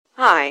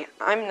Hi,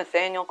 I'm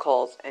Nathaniel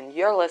Coles, and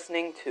you're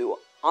listening to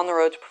On the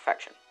Road to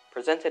Perfection,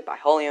 presented by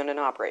Wholly Owned and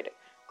Operated,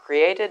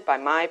 created by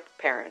my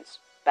parents,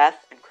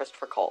 Beth and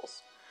Christopher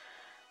Coles.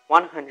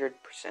 100%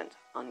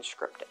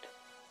 unscripted.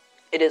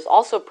 It is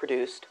also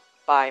produced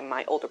by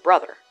my older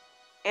brother,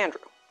 Andrew.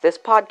 This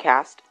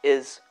podcast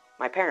is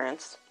my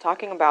parents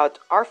talking about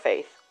our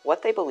faith,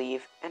 what they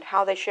believe, and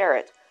how they share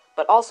it,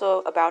 but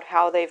also about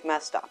how they've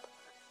messed up,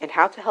 and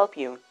how to help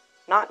you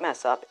not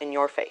mess up in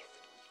your faith.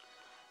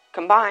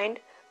 Combined,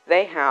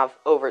 they have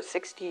over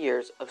 60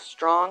 years of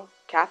strong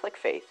Catholic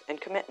faith and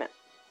commitment.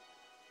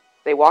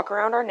 They walk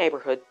around our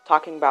neighborhood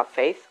talking about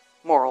faith,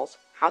 morals,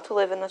 how to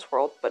live in this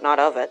world but not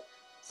of it,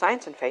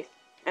 science and faith,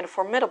 and a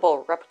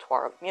formidable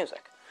repertoire of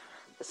music,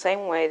 the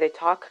same way they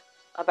talk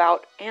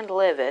about and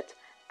live it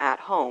at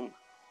home,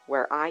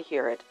 where I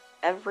hear it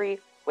every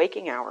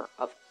waking hour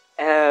of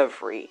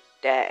every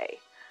day.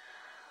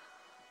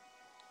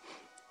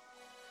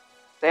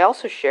 They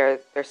also share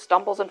their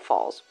stumbles and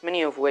falls,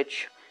 many of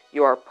which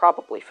you are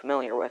probably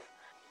familiar with.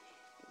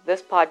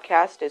 This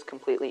podcast is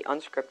completely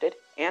unscripted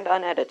and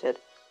unedited,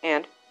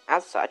 and,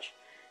 as such,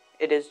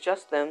 it is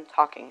just them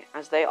talking,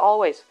 as they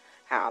always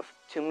have,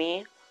 to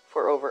me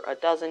for over a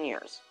dozen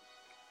years.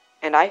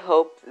 And I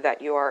hope that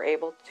you are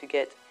able to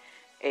get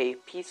a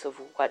piece of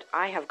what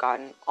I have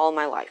gotten all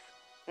my life.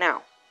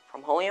 Now,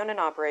 from Wholly Owned and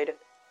Operated,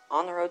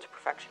 On the Road to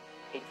Perfection,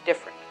 a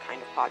different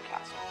kind of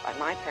podcast by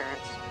my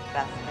parents,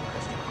 Beth and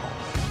Christopher Coles.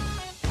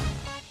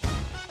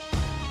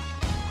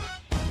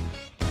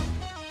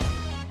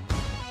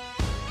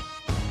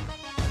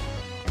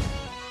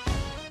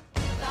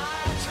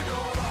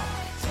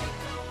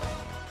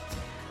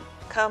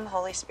 Come,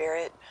 Holy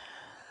Spirit,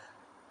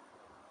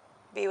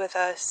 be with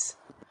us,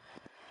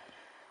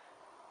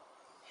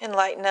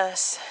 enlighten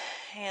us,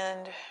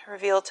 and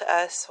reveal to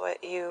us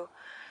what you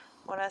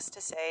want us to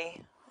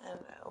say, and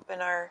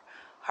open our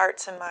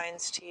hearts and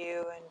minds to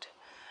you and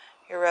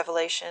your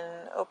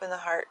revelation. Open the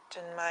heart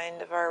and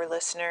mind of our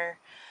listener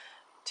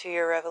to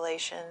your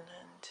revelation,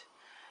 and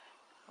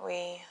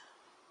we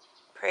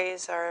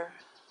praise our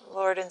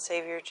Lord and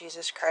Savior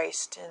Jesus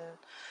Christ in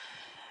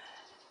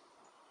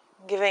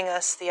giving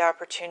us the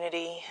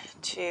opportunity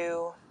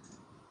to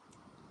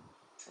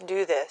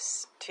do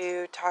this,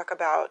 to talk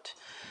about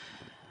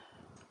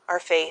our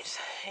faith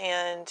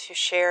and to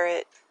share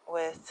it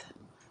with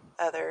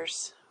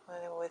others,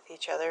 with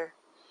each other.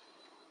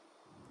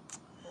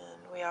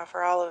 And we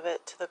offer all of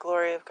it to the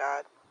glory of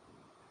God.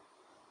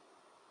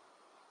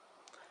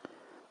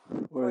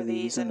 For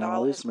these and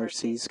all his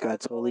mercies,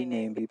 God's holy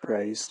name be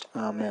praised.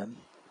 Amen.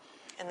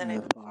 In the name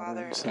of the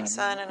Father, and the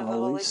Son, and of the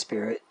Holy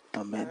Spirit.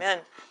 Amen.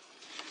 Amen.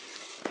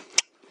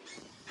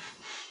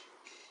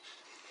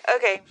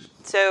 Okay,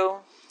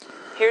 so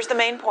here's the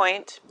main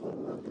point.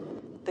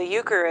 The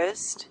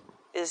Eucharist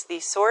is the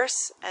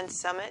source and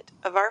summit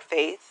of our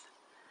faith,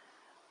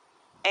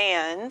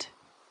 and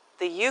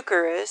the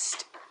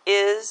Eucharist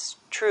is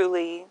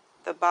truly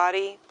the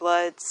body,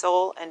 blood,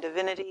 soul, and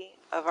divinity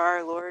of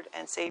our Lord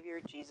and Savior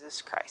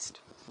Jesus Christ.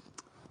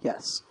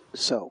 Yes.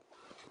 So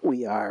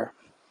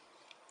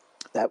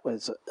that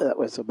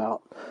was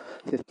about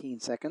 15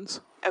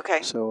 seconds.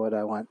 Okay. So what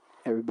I want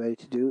everybody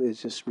to do is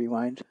just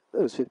rewind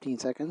those 15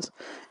 seconds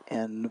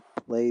and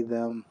play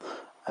them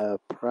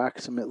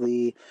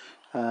approximately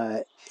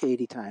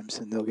 80 times,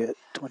 and they'll get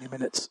 20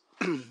 minutes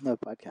of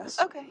podcast.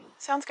 Okay,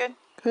 sounds good.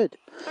 Good.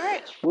 All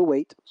right. We'll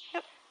wait.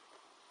 Yep.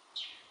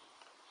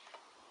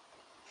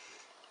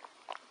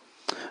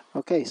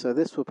 Okay, so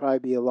this will probably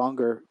be a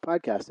longer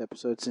podcast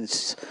episode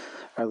since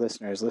our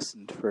listeners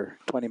listened for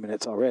 20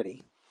 minutes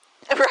already.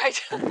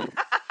 Right.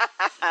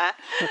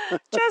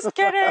 Just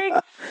kidding.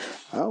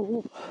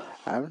 Oh,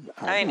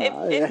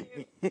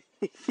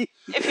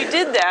 if you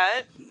did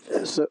that,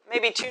 so,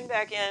 maybe tune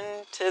back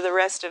in to the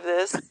rest of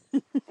this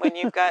when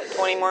you've got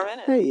 20 more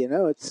minutes. Hey,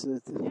 it's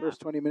the first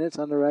 20 minutes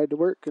on the ride to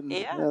work and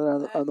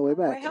on the way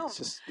back. It's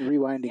just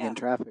rewinding in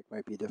traffic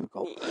might be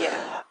difficult.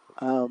 Yeah.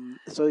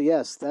 So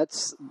yes,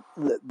 that's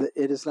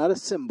it is not a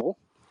symbol.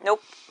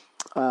 Nope.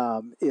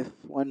 If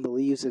one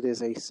believes it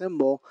is a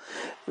symbol,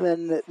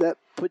 then that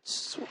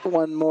puts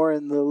one more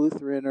in the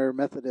Lutheran or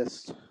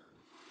Methodist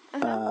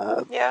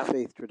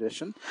faith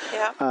tradition.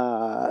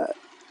 Yeah.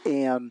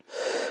 And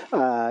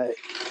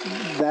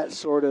that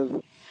sort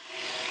of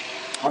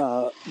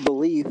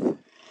belief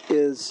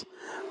is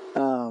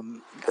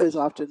often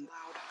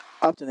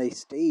a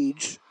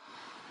stage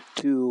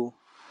to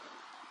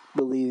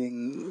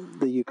believing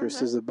the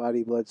Eucharist is the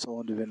body, blood, soul,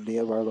 and divinity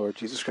of our Lord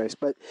Jesus Christ.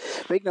 But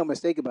make no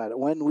mistake about it,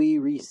 when we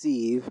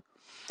receive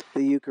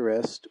the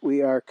Eucharist,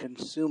 we are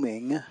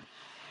consuming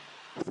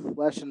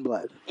flesh and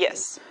blood.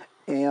 Yes.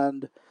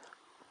 And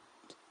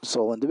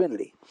soul and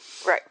divinity.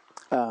 Right.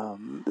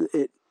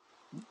 It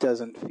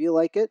doesn't feel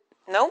like it.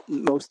 Nope.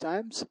 Most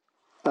times.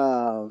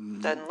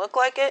 Doesn't look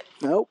like it.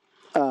 Nope.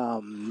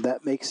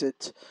 That makes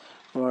it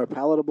more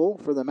palatable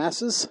for the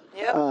masses.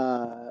 Yep.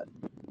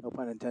 No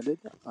pun intended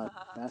on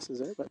masses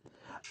there,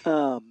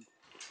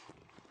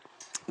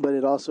 but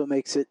it also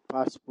makes it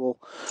possible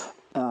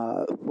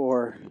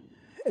for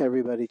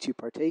everybody to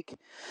partake.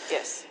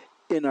 Yes.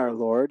 in our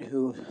Lord,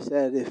 who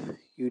said, "If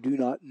you do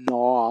not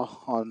gnaw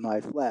on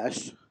my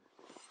flesh,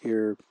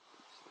 you're..."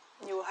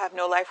 You will have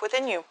no life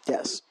within you.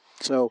 Yes.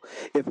 So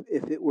if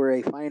it were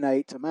a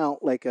finite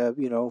amount, like a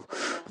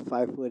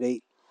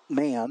 5'8"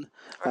 man,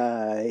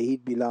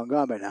 he'd be long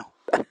gone by now.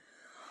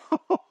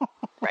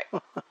 Right.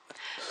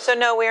 So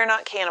no, we are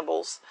not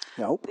cannibals.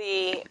 Nope.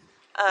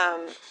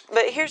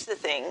 But here's the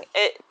thing,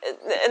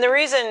 and the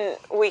reason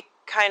we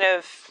kind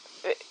of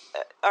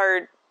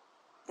are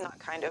not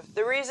kind of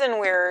the reason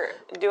we're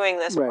doing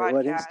this podcast,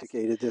 what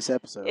instigated this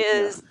episode,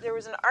 is there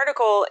was an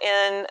article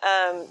in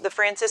the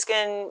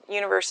Franciscan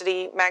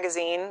University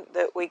magazine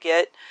that we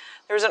get.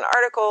 There was an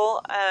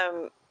article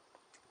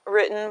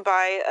written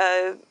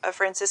by a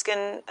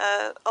Franciscan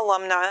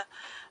alum,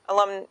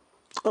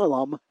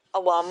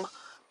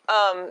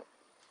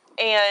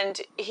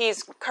 and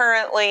he's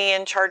currently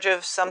in charge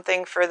of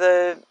something for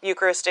the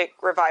Eucharistic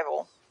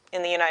revival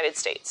in the United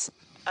States.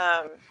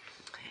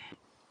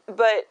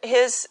 But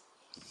his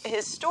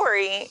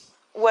story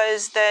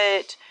was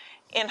that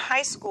in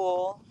high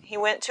school, he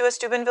went to a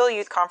Steubenville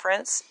youth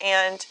conference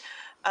and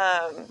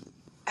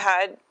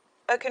had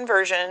a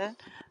conversion,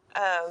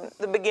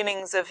 the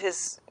beginnings of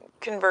his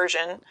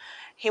conversion.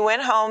 He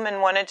went home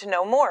and wanted to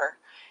know more.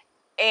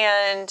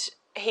 And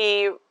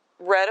he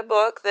read a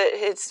book that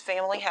his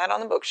family had on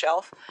the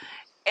bookshelf,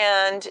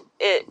 and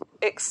it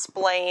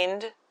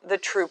explained the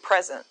true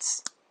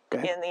presence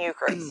in the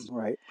Eucharist.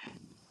 Right.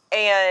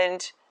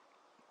 And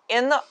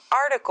in the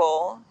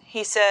article,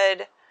 he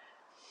said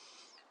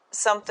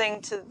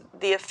something to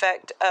the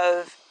effect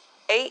of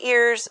 8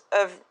 years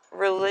of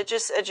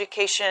religious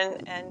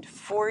education and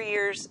 4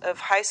 years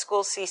of high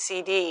school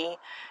CCD,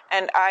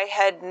 and I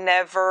had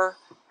never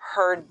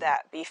heard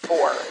that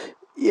before.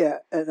 Yeah,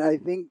 and I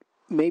think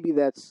maybe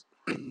that's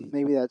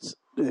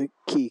the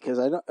key, because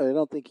I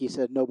don't think he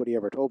said nobody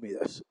ever told me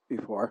this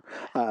before.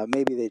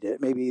 Maybe they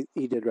did. Maybe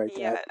he did write that.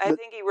 Yeah, I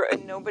think he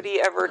wrote, nobody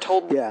ever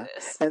told me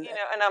this. And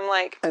I'm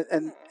like,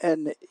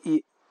 and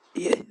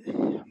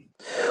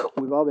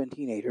we've all been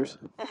teenagers,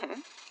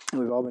 and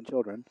we've all been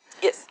children.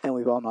 Yes, and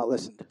we've all not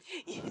listened.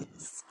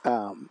 Yes,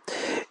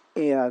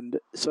 and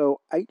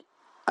so I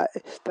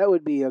think it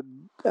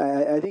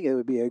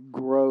would be a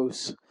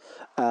gross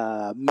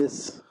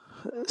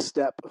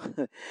misstep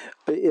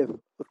if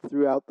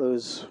throughout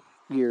those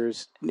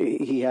years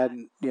he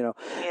hadn't, he had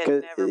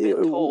never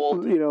been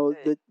told.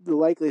 The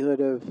likelihood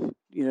of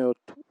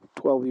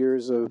 12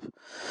 years of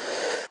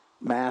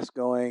mass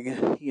going,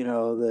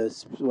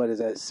 this, what is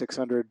that,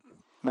 600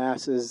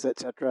 masses,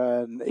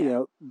 etc., and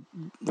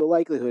the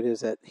likelihood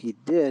is that he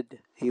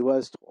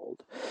was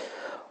told.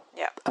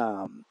 Yeah.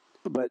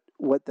 But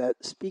what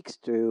that speaks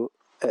to,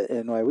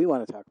 and why we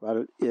want to talk about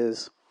it,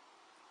 is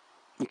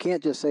you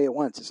can't just say it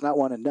once. It's not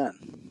one and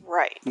done.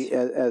 Right.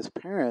 As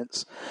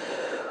parents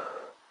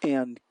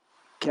and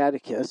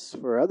catechists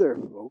for other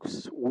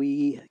folks,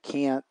 we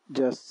can't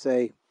just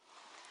say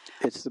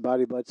it's the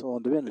body, blood, soul,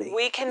 and divinity.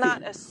 We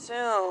cannot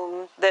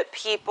assume that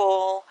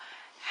people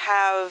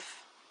have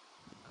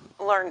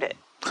learned it.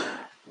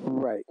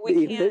 Right.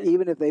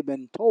 Even if they've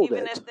been told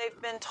Even if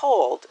they've been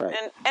told.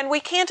 Right. And we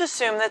can't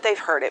assume that they've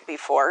heard it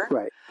before.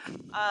 Right.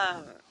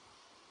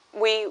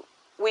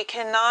 We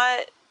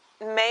cannot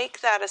make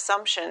that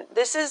assumption.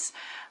 This is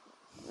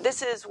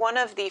one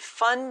of the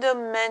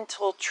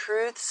fundamental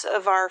truths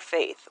of our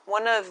faith.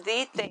 One of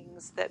the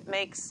things that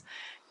makes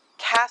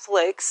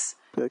Catholics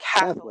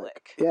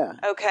Catholic. Yeah.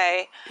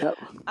 Okay. Yep.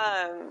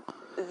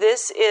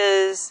 This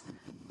is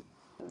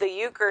the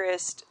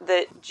Eucharist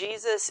that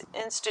Jesus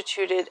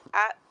instituted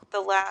at the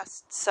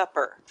Last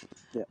Supper.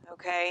 Yeah.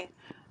 Okay.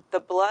 The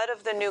blood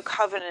of the new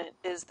covenant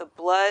is the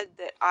blood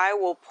that I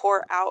will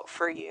pour out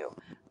for you.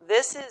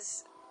 This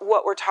is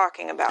what we're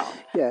talking about.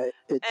 Yeah.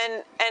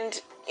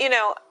 And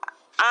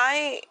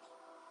I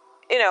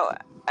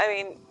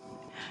mean,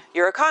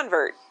 you're a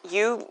convert.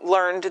 You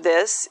learned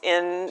this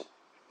in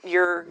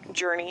your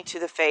journey to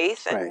the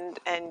faith and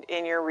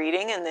in your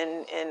reading, and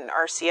then in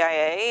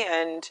RCIA,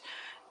 and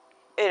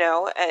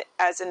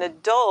as an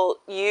adult,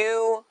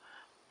 you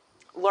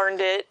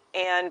learned it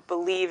and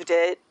believed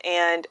it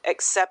and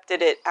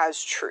accepted it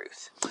as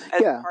truth,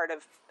 as part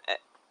of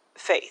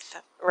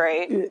faith,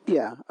 right?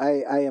 Yeah,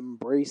 I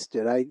embraced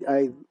it.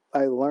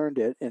 I learned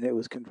it, and it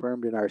was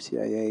confirmed in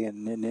RCIA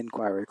and in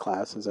inquiry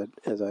class as I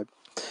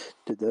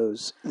did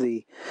those.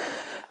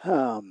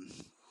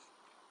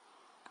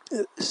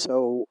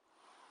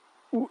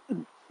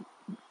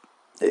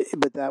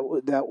 But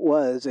that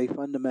was a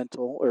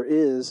fundamental, or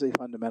is a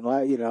fundamental.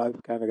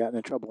 I've kind of gotten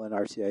in trouble in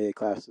RCIA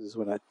classes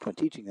when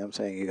teaching them,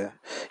 saying,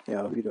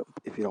 if you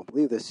don't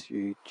believe this,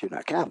 you're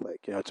not Catholic.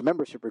 It's a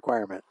membership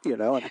requirement.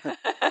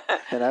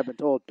 And I've been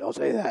told, don't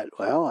say that.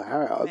 Well,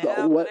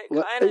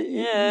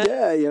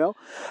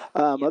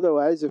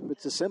 otherwise, if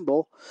it's a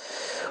symbol,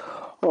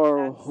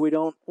 or we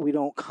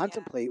don't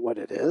contemplate what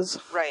it is,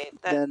 right?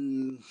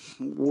 Then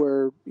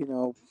we're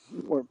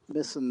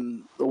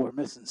missing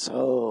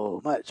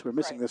so much. We're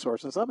missing the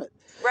source and summit.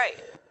 Right.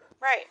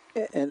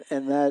 And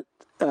that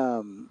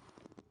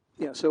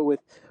so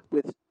with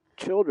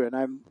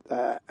children,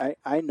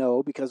 I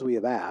know because we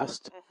have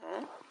asked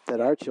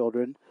that our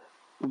children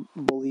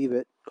believe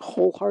it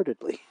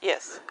wholeheartedly.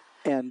 Yes.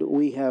 And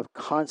we have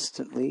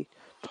constantly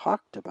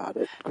talked about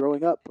it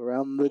growing up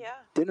around the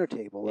dinner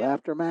table,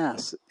 after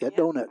Mass, at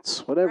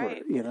donuts, whatever,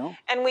 Right.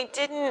 And we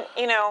didn't,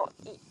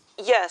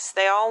 yes,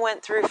 they all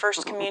went through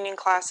First Communion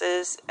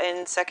classes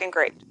in second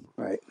grade.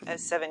 Right.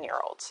 As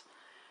 7-year-olds.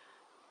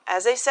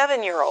 As a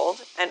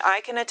 7-year-old, and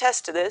I can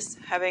attest to this,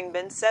 having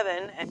been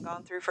 7 and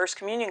gone through First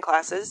Communion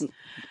classes,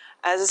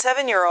 as a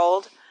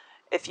 7-year-old,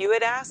 if you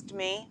had asked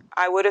me,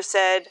 I would have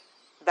said,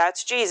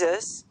 that's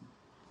Jesus.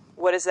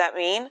 What does that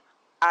mean?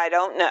 I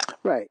don't know.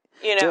 Right.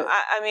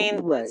 I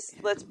mean, right.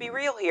 let's be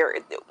real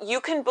here.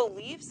 You can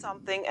believe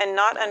something and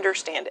not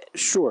understand it.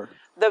 Sure.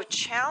 The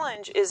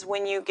challenge is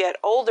when you get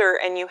older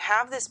and you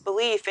have this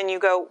belief and you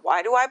go,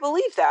 why do I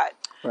believe that?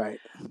 Right.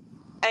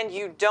 And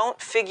you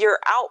don't figure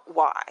out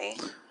why,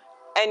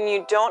 and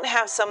you don't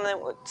have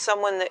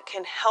someone that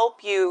can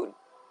help you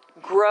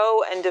grow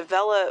and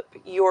develop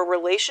your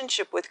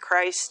relationship with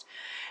Christ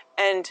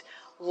and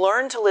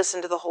learn to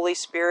listen to the Holy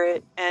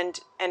Spirit and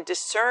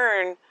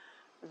discern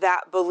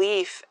that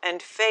belief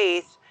and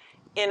faith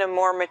in a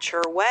more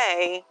mature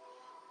way,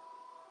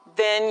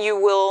 then you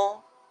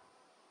will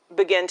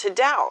begin to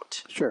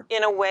doubt. Sure.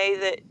 In a way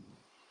that,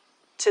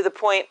 to the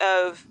point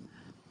of,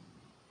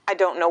 I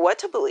don't know what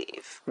to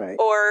believe. Right.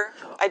 Or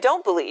I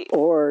don't believe.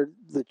 Or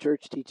the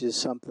church teaches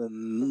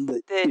something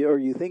or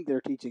you think they're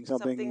teaching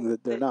something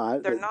that they're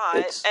not. They're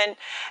not.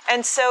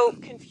 And so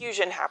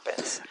confusion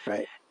happens.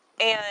 Right.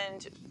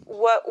 And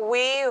what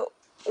we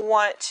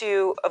want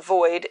to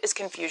avoid is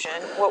confusion.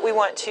 What we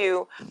want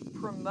to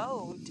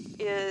promote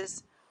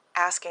is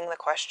asking the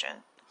question.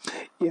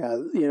 Yeah,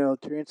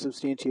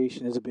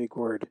 transubstantiation is a big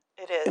word.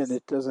 It is. And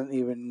it doesn't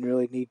even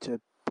really need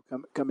to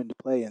come into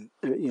play. And,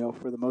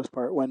 for the most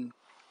part, when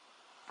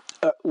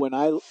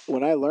I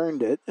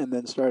learned it and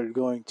then started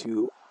going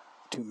to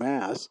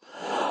Mass,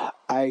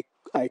 I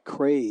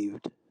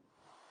craved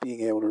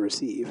being able to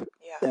receive,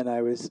 and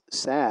I was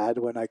sad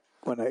when I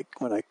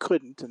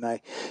couldn't, and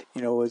I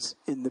was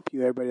in the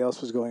pew. Everybody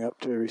else was going up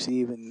to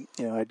receive, and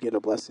I'd get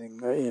a blessing.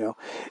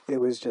 It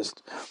was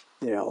just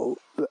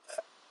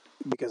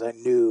because I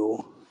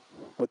knew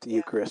what the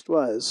Eucharist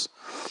was,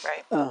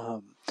 right.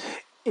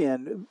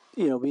 And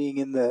being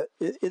in the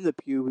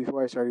pew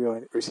before I started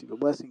going to receive a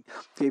blessing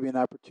gave me an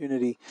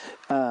opportunity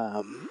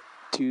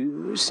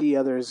to see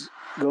others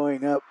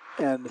going up,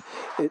 and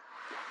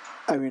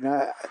I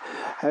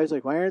was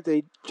like, why aren't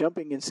they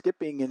jumping and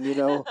skipping and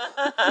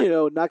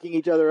knocking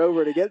each other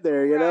over to get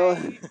there?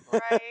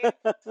 Right.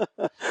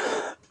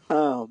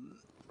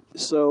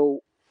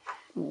 So,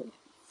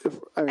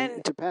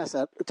 to pass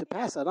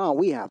that on,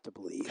 we have to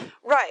believe.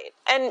 Right,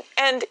 and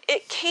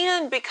it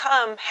can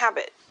become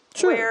habit.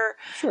 Sure.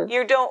 Where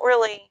you don't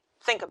really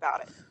think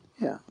about it.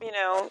 Yeah.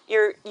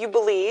 You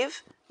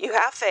believe, you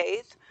have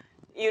faith,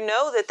 you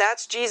know that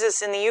that's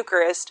Jesus in the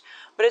Eucharist,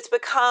 but it's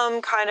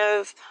become kind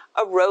of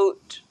a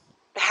rote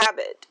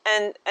habit.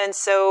 And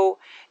so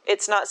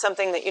it's not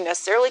something that you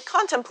necessarily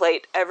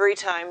contemplate every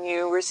time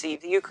you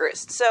receive the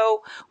Eucharist.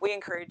 So we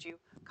encourage you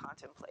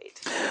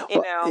contemplate,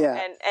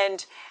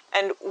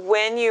 and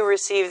when you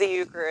receive the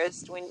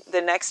Eucharist, when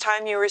the next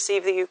time you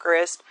receive the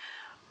Eucharist,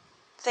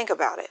 think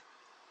about it.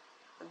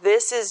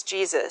 This is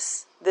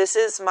Jesus. This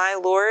is my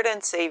Lord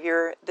and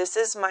Savior. This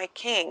is my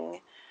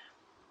King,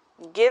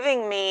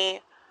 giving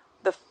me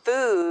the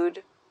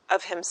food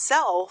of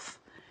himself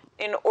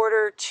in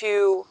order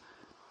to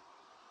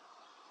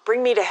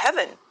bring me to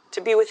heaven,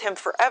 to be with him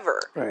forever.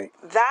 Right.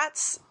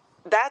 That's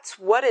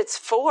what it's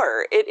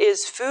for. It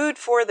is food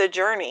for the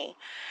journey.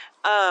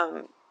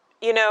 The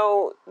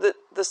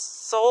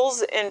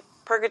souls in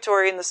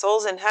purgatory and the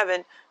souls in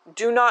heaven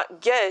do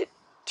not get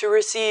to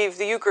receive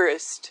the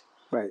Eucharist.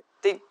 Right.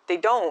 They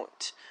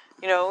don't.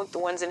 The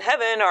ones in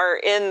heaven are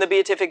in the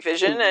beatific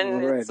vision,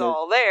 and it's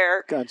all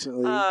there.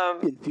 Constantly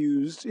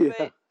infused.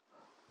 Yeah.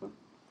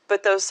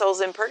 But those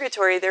souls in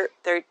purgatory, they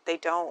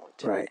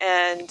don't. Right.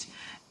 And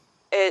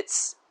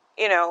it's,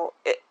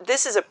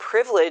 this is a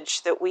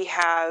privilege that we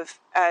have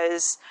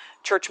as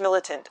church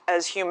militant,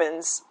 as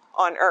humans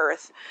on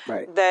earth.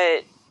 Right.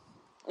 That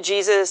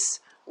Jesus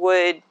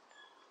would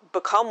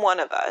become one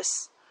of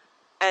us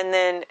and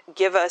then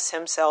give us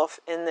himself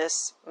in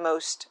this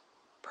most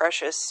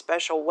precious,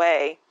 special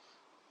way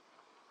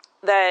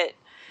that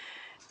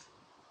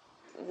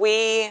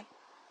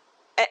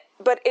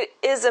but it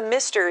is a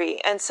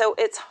mystery, and so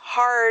it's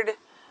hard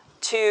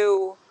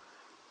to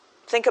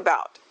think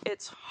about.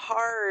 It's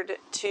hard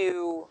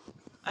to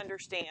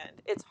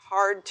understand. It's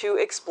hard to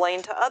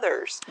explain to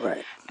others.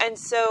 Right. And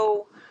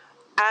so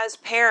as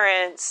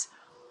parents,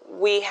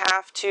 we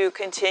have to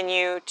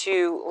continue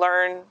to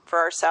learn for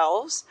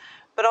ourselves,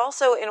 but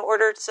also in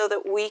order so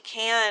that we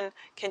can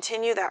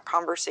continue that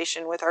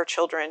conversation with our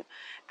children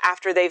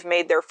after they've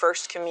made their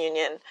first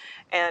communion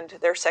and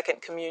their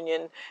second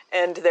communion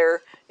and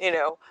their,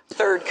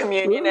 third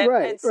communion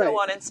and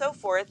so on and so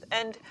forth.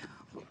 And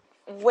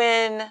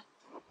when,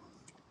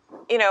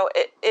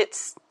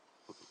 it's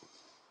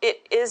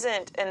it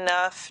isn't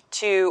enough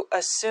to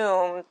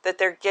assume that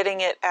they're getting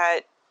it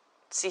at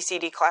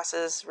CCD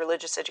classes,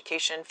 religious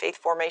education, faith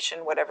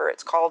formation, whatever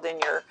it's called in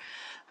your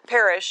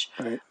parish.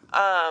 Right.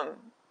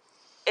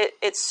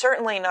 It's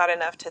certainly not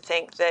enough to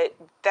think that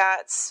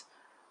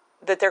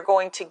they're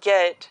going to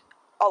get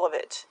all of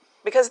it,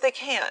 because they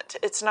can't.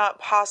 It's not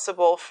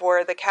possible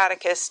for the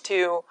catechist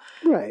to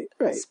Right.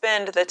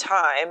 spend the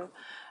time.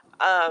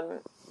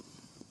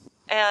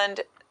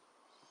 And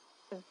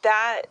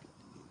that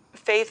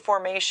faith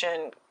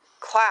formation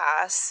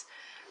class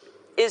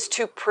is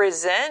to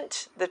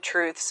present the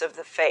truths of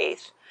the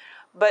faith,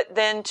 but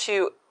then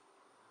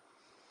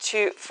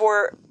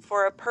for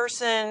a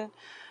person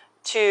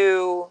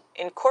to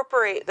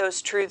incorporate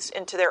those truths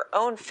into their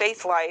own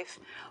faith life,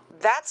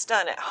 that's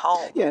done at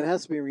home. Yeah, it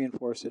has to be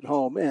reinforced at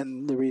home.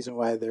 And the reason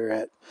why they're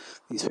at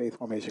these faith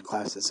formation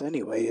classes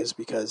anyway is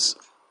because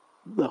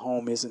the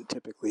home isn't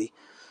typically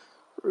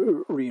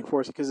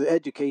reinforced, because the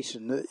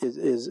education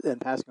is and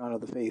passing on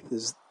of the faith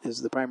is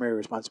the primary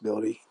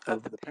responsibility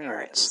of the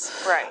parents.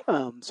 Right.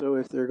 So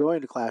if they're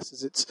going to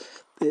classes,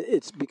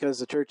 it's because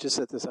the church has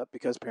set this up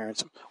because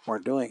parents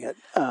weren't doing it.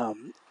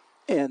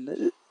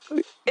 And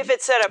if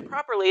it's set up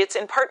properly, it's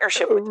in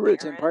partnership with the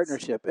parents. It's in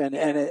partnership, and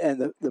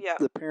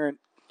the parent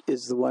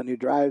is the one who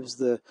drives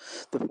the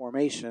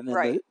formation, and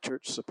the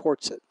church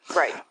supports it.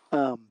 Right.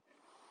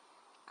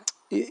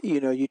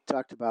 You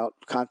talked about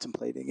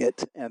contemplating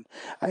it, and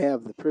I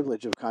have the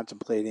privilege of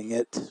contemplating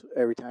it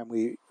every time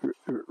we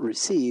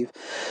receive.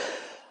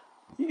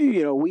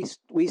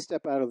 We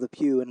step out of the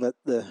pew and let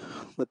the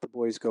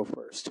boys go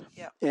first.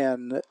 Yeah.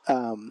 And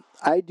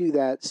I do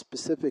that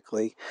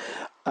specifically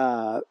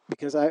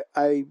because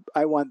I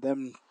want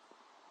them.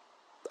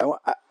 I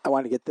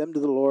want to get them to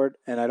the Lord,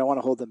 and I don't want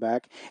to hold them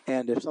back.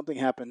 And if something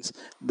happens,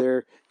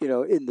 they're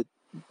in the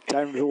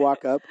time to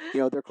walk up,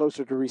 they're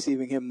closer to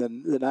receiving Him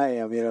than I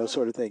am,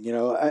 sort of thing,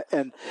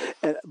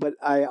 but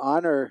I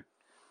honor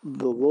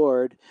the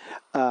Lord,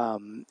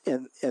 and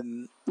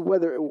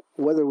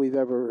whether we've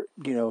ever,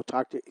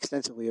 talked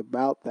extensively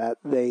about that,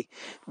 they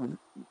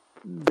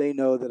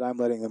know that I'm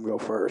letting them go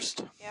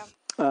first. Yeah.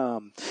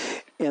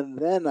 And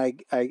then I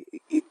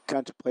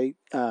contemplate,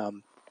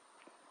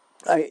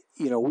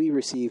 we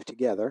receive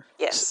together.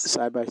 Yes.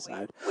 Side by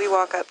side. We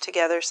walk up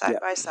together side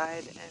by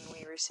side, and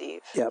we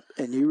receive. Yep.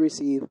 And you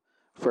receive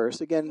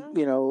first. Again,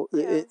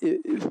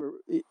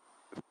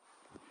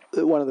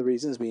 one of the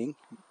reasons being,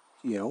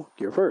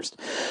 you're first.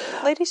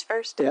 Ladies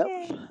first. Yep.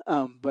 Yay.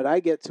 But I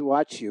get to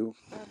watch you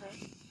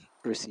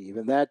receive,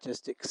 and that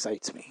just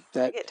excites me.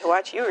 I get to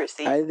watch you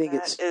receive. I think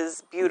that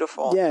is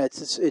beautiful. Yeah,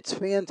 it's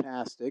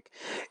fantastic.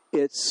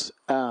 It's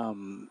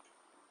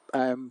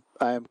I'm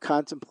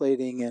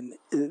contemplating in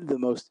the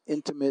most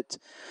intimate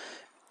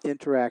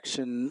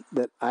interaction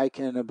that I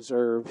can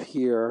observe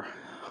here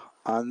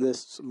on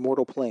this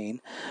mortal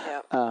plane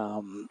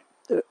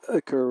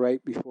occur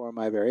right before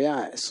my very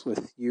eyes,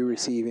 with you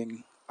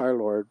receiving our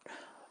Lord,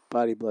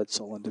 body, blood,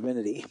 soul, and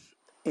divinity.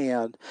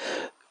 And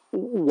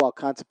while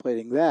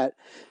contemplating that,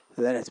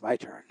 then it's my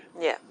turn.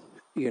 Yeah.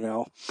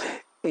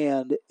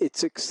 And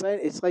it's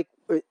exciting.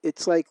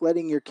 It's like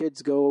letting your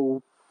kids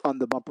go on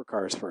the bumper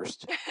cars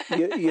first.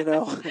 You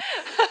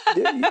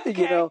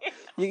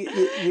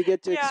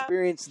get to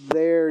experience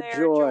their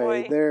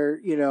joy, their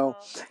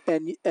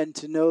and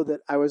to know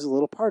that I was a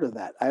little part of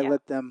that. I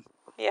let them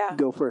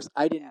go first.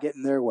 I didn't get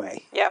in their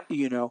way. Yeah.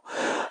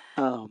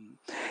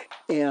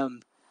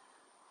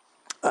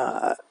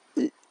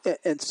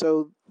 And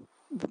so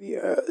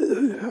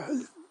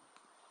the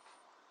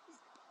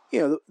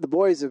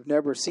boys have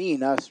never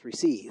seen us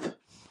receive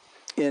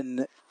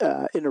in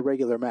a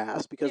regular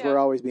mass, because we're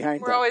always behind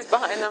them. We're always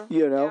behind them.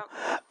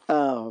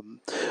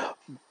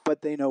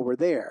 But they know we're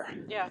there.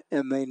 Yeah.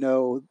 And they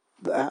know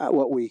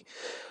what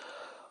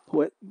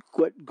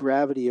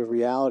gravity of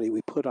reality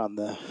we put on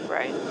the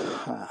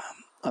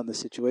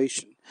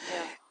situation.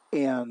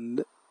 Yeah.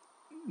 And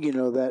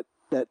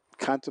that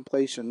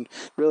contemplation,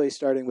 really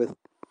starting with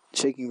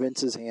shaking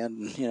Vince's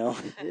hand,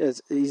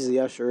 as he's the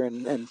usher,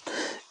 and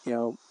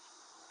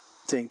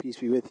saying peace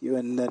be with you,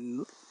 and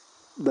then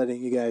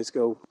letting you guys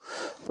go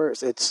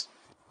first.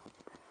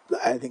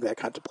 I think that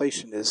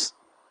contemplation is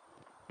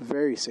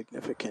very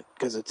significant,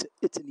 because it's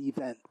an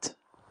event.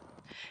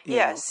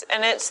 Yes,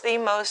 and it's the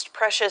most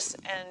precious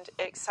and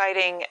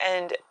exciting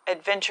and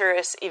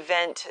adventurous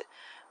event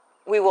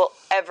we will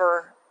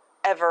ever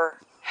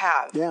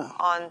have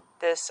on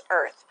this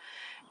earth.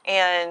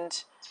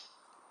 And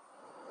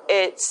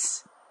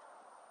it's,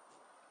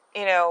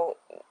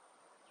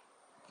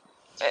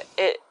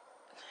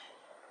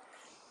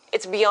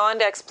 it's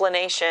beyond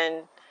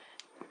explanation,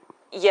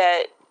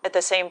 yet at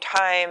the same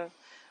time,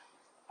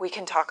 we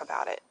can talk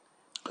about it.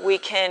 We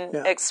can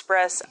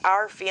express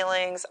our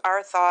feelings,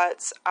 our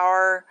thoughts,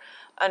 our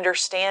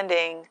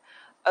understanding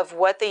of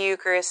what the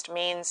Eucharist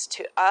means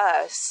to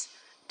us,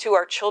 to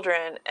our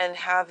children, and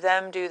have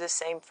them do the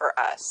same for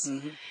us.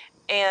 Mm-hmm.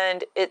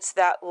 And it's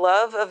that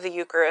love of the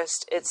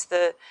Eucharist. It's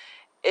the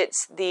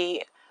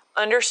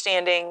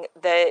understanding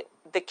that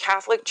the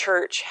Catholic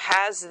Church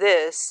has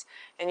this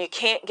and you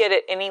can't get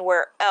it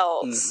anywhere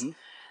else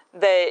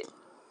that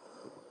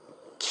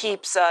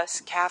keeps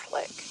us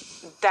Catholic.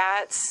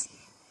 That's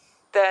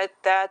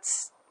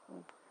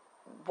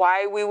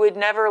why we would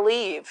never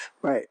leave.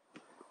 Right.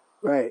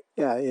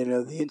 Yeah.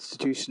 The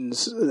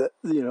institutions,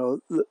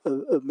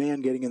 of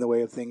man getting in the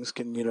way of things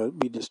can,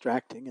 be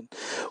distracting. And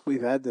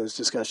we've had those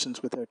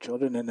discussions with our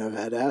children, and I've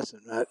had asked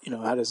them,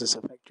 how does this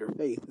affect your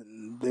faith?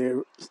 And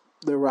they're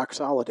rock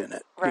solid in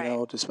it,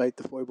 right. Despite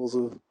the foibles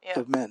of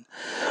men.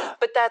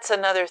 But that's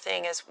another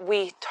thing, is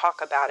we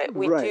talk about it.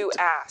 We do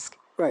ask,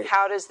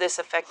 how does this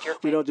affect your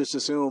faith? We don't just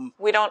assume.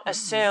 We don't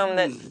assume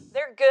that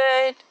they're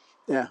good.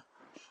 Yeah.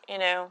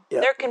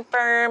 They're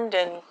confirmed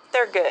and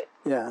they're good.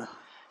 Yeah.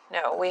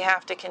 No, we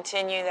have to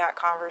continue that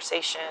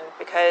conversation,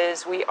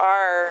 because we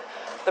are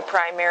the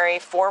primary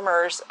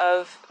formers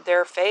of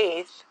their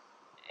faith.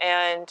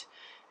 And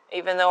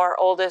even though our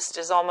oldest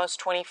is almost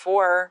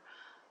 24,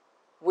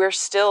 we're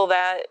still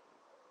that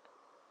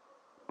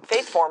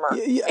faith former.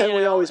 Yeah, and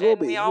we always will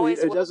be.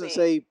 It doesn't be.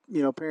 say,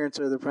 parents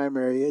are the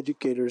primary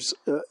educators,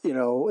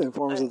 in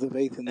forms of the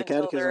faith in the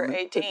catechism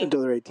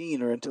until they're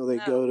 18, or until they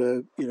go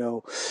to,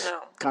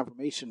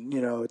 confirmation.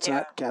 It's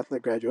not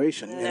Catholic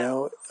graduation.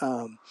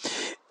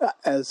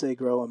 As they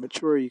grow and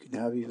mature, you can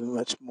have even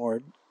much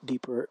more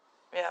deeper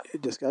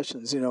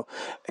discussions.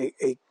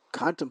 A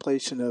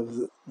contemplation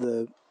of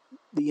the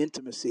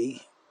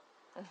intimacy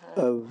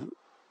of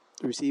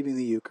receiving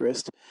the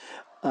Eucharist.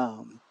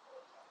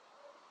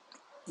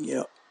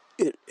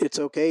 It's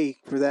okay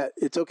for that.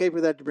 It's okay for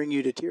that to bring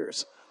you to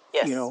tears.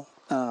 Yes.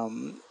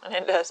 And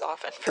it does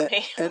often for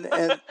me. and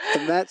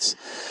that's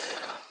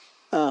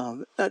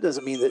that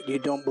doesn't mean that you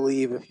don't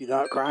believe if you're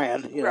not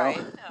crying.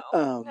 Right.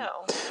 No.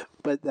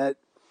 But that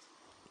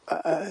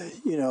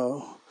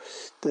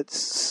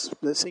that's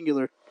the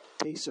singular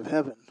taste of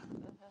heaven.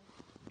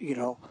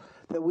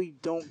 That we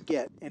don't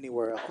get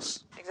anywhere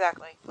else.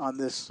 Exactly. On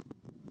this,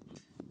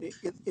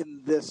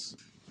 in this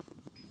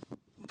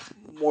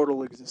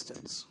mortal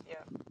existence.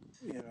 Yeah.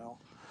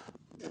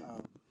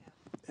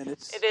 And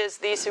it is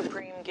the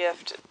supreme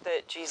gift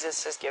that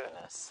Jesus has given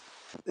us.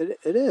 It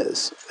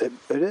is. It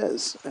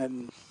is,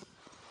 and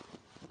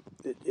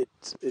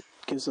it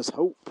gives us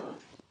hope.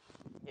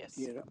 Yes.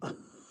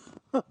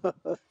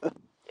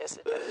 Yes,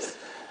 it does.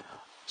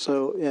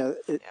 So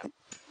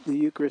the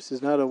Eucharist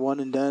is not a one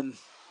and done.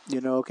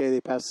 Okay,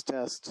 they passed the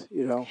test.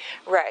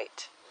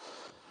 Right.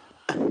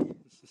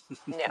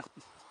 No.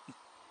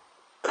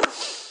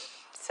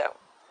 So.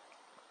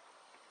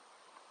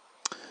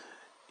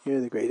 You're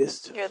the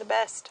greatest. You're the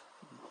best.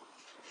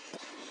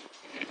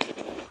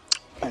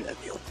 I love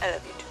you. I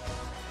love you too.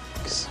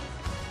 Thanks.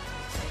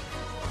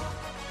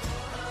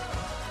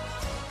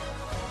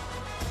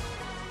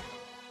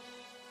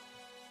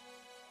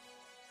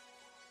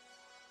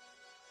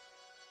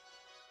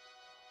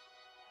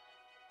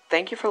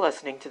 Thank you for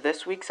listening to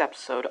this week's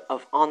episode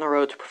of On the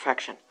Road to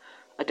Perfection,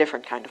 a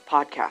different kind of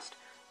podcast,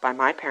 by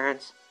my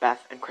parents,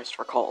 Beth and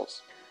Christopher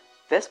Coles.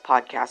 This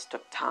podcast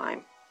took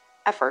time,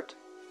 effort,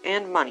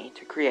 and money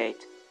to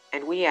create,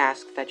 and we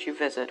ask that you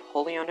visit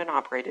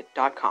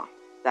holyownedandoperated.com.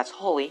 That's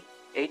holy,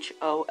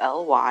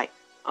 Holy,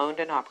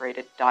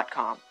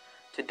 ownedandoperated.com,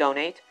 to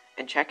donate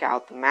and check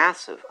out the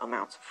massive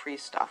amounts of free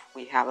stuff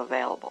we have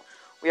available.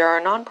 We are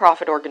a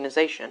non-profit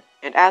organization,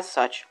 and as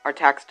such, are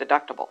tax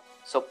deductible,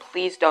 so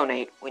please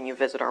donate when you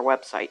visit our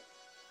website.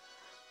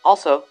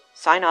 Also,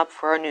 sign up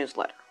for our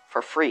newsletter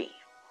for free.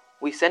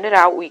 We send it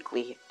out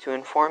weekly to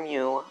inform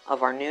you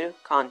of our new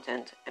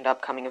content and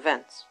upcoming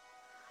events.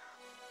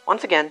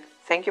 Once again,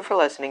 thank you for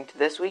listening to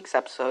this week's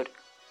episode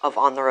of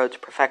On the Road to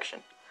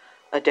Perfection,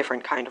 a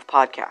different kind of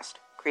podcast,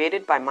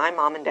 created by my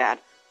mom and dad,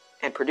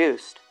 and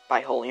produced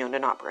by Wholly Owned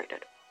and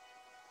Operated.